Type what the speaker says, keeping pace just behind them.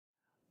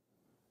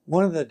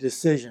One of the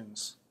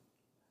decisions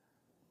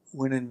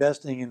when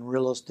investing in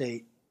real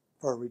estate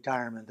for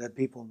retirement that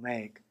people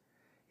make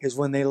is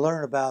when they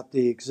learn about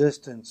the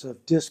existence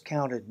of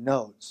discounted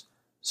notes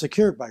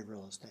secured by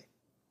real estate.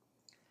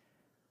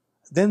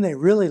 Then they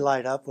really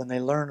light up when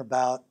they learn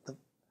about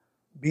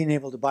being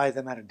able to buy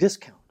them at a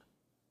discount.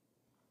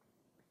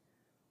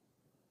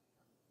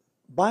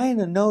 Buying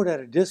a note at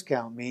a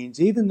discount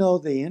means even though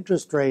the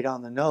interest rate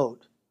on the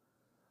note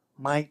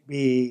might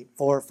be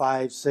 4,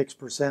 5,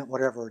 6%,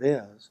 whatever it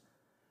is,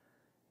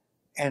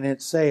 and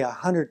it's, say, a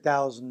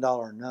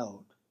 $100,000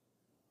 note,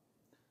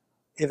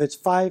 if it's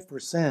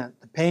 5%,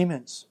 the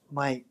payments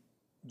might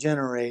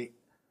generate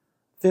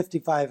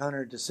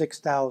 $5,500 to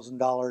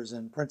 $6,000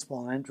 in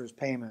principal and interest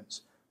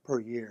payments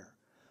per year.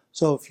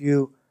 So if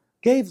you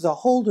gave the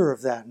holder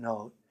of that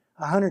note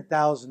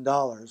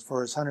 $100,000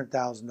 for his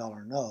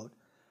 $100,000 note,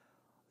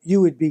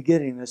 you would be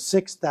getting a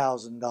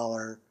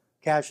 $6,000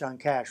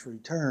 cash-on-cash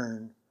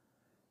return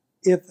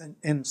if,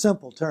 in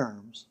simple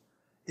terms,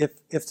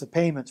 if the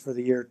payments for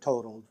the year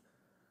totaled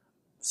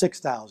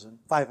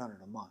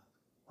 $6,500 a month,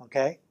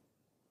 okay?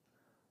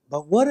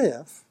 But what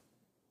if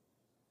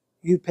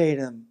you paid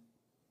him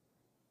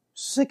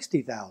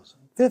 $60,000,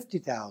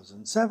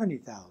 $50,000,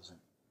 $70,000?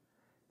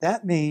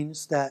 That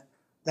means that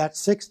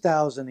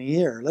 $6,000 a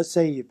year, let's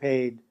say you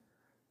paid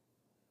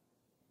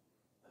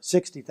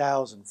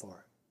 $60,000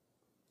 for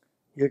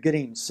it. You're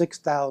getting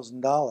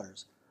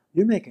 $6,000.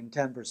 You're making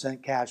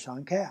 10% cash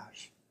on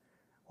cash.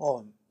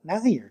 Oh,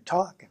 now you're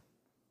talking.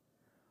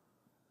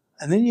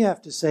 And then you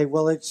have to say,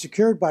 well, it's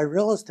secured by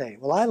real estate.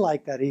 Well, I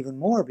like that even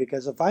more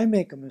because if I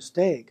make a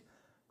mistake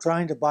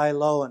trying to buy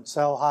low and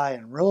sell high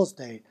in real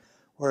estate,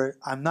 where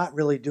I'm not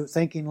really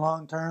thinking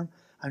long term,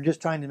 I'm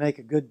just trying to make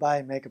a good buy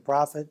and make a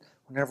profit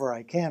whenever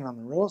I can on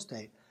the real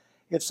estate.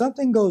 If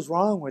something goes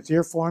wrong with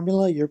your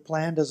formula, your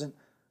plan doesn't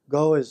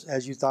go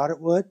as you thought it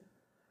would,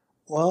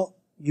 well,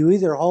 you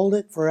either hold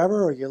it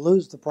forever or you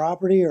lose the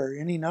property or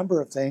any number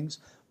of things,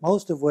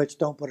 most of which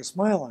don't put a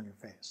smile on your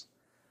face.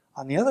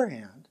 On the other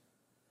hand,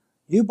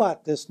 you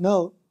bought this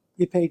note,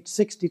 you paid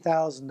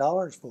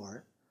 $60,000 for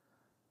it.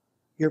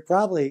 You're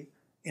probably,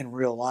 in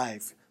real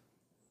life,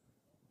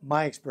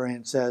 my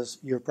experience says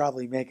you're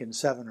probably making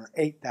 $7,000 or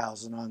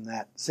 $8,000 on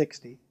that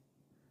 60,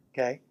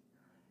 okay?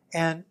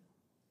 And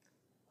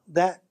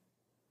that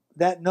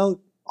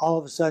note all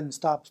of a sudden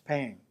stops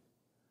paying.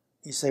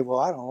 You say, well,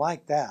 I don't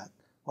like that.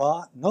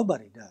 Well,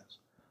 nobody does.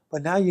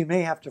 But now you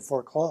may have to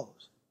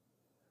foreclose.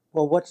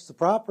 Well, what's the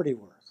property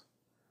worth?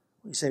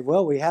 You say,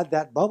 well, we had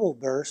that bubble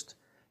burst.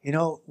 You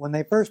know, when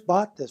they first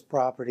bought this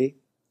property,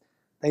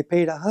 they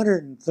paid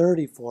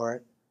 $130 for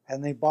it,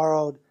 and they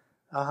borrowed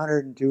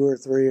 $102 or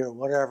 $103 or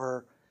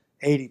whatever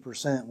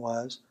 80%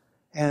 was,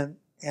 and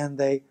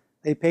they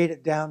paid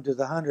it down to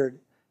the $100,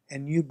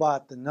 and you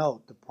bought the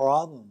note. The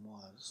problem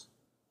was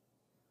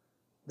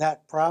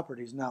that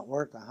property's not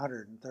worth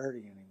 $130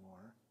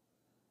 anymore.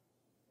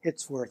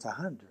 It's worth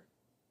 $100.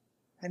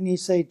 And you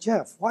say,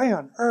 Jeff, why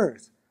on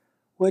earth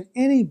would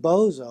any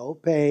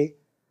bozo pay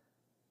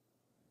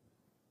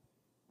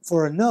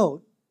for a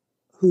note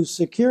whose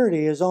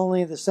security is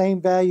only the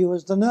same value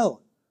as the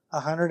note,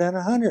 100 and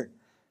 100?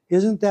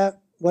 Isn't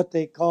that what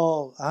they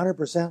call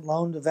 100%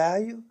 loan to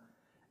value?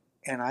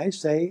 And I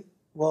say,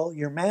 well,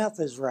 your math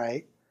is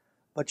right,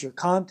 but your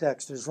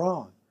context is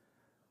wrong.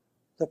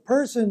 The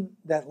person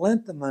that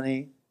lent the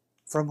money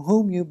from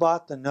whom you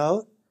bought the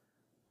note,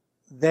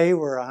 they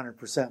were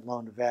 100%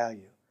 loan to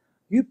value.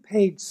 You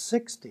paid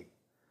 60.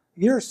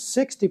 You're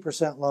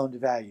 60% loan to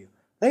value.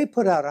 They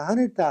put out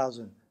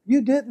 $100,000.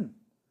 You didn't.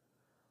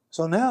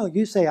 So now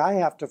you say, I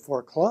have to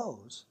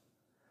foreclose.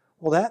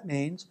 Well, that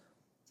means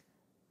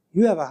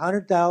you have a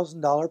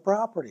 $100,000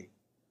 property.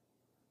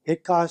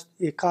 It cost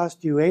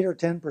you 8 or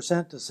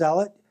 10% to sell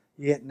it.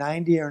 You get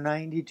 90 or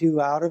 92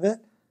 out of it.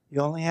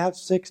 You only have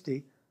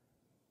 60.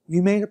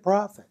 You made a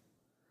profit.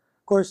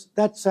 Of course,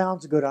 that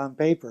sounds good on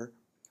paper,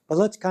 but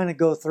let's kind of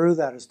go through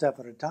that a step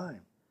at a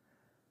time.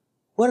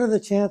 What are the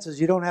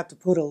chances you don't have to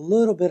put a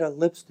little bit of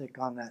lipstick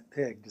on that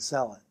pig to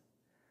sell it?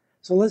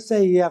 So let's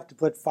say you have to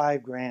put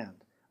 $5,000.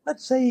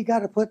 Let's say you got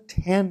to put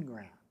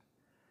 $10,000.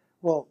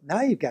 Well,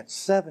 now you've got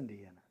 70 in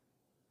it.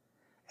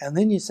 And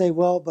then you say,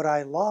 well, but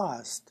I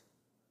lost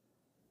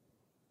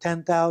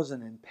 $10,000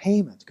 in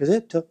payments because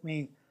it took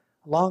me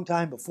a long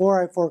time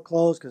before I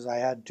foreclosed because I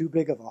had too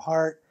big of a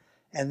heart,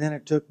 and then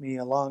it took me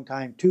a long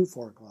time to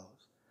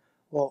foreclose.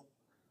 Well,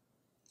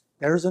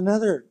 there's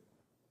another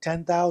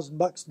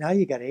 $10,000. Now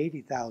you got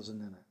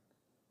 80,000 in it.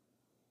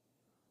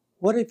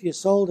 What if you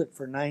sold it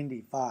for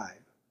 95?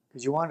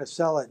 Because you want to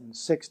sell it in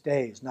 6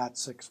 days, not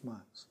 6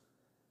 months.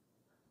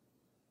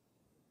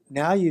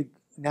 Now you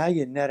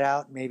net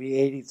out maybe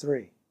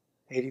 83,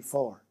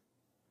 84.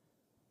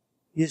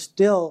 You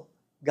still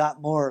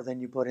got more than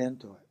you put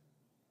into it.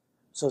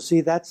 So see,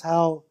 that's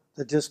how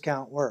the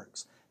discount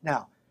works.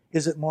 Now,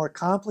 is it more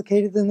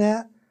complicated than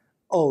that?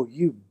 Oh,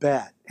 you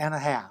bet, and a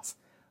half.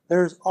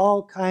 There's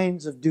all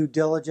kinds of due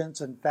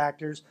diligence and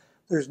factors.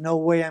 There's no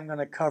way I'm going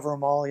to cover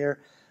them all here.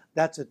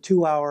 That's a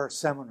 2-hour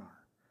seminar.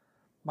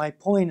 My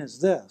point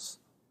is this.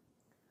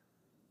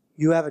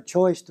 You have a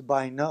choice to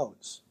buy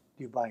notes.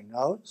 Do you buy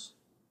notes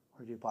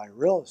or do you buy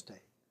real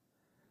estate?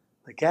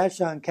 The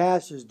cash on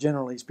cash is,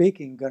 generally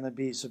speaking, going to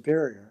be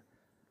superior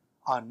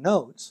on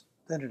notes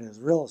than it is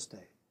real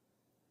estate.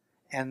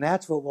 And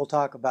that's what we'll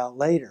talk about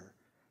later.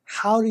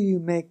 How do you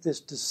make this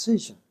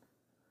decision?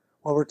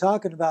 What we're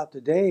talking about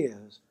today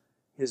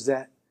is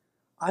that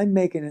I'm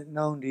making it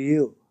known to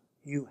you.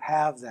 You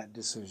have that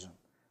decision.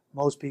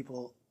 Most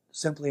people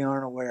simply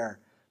aren't aware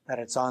that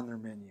it's on their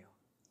menu.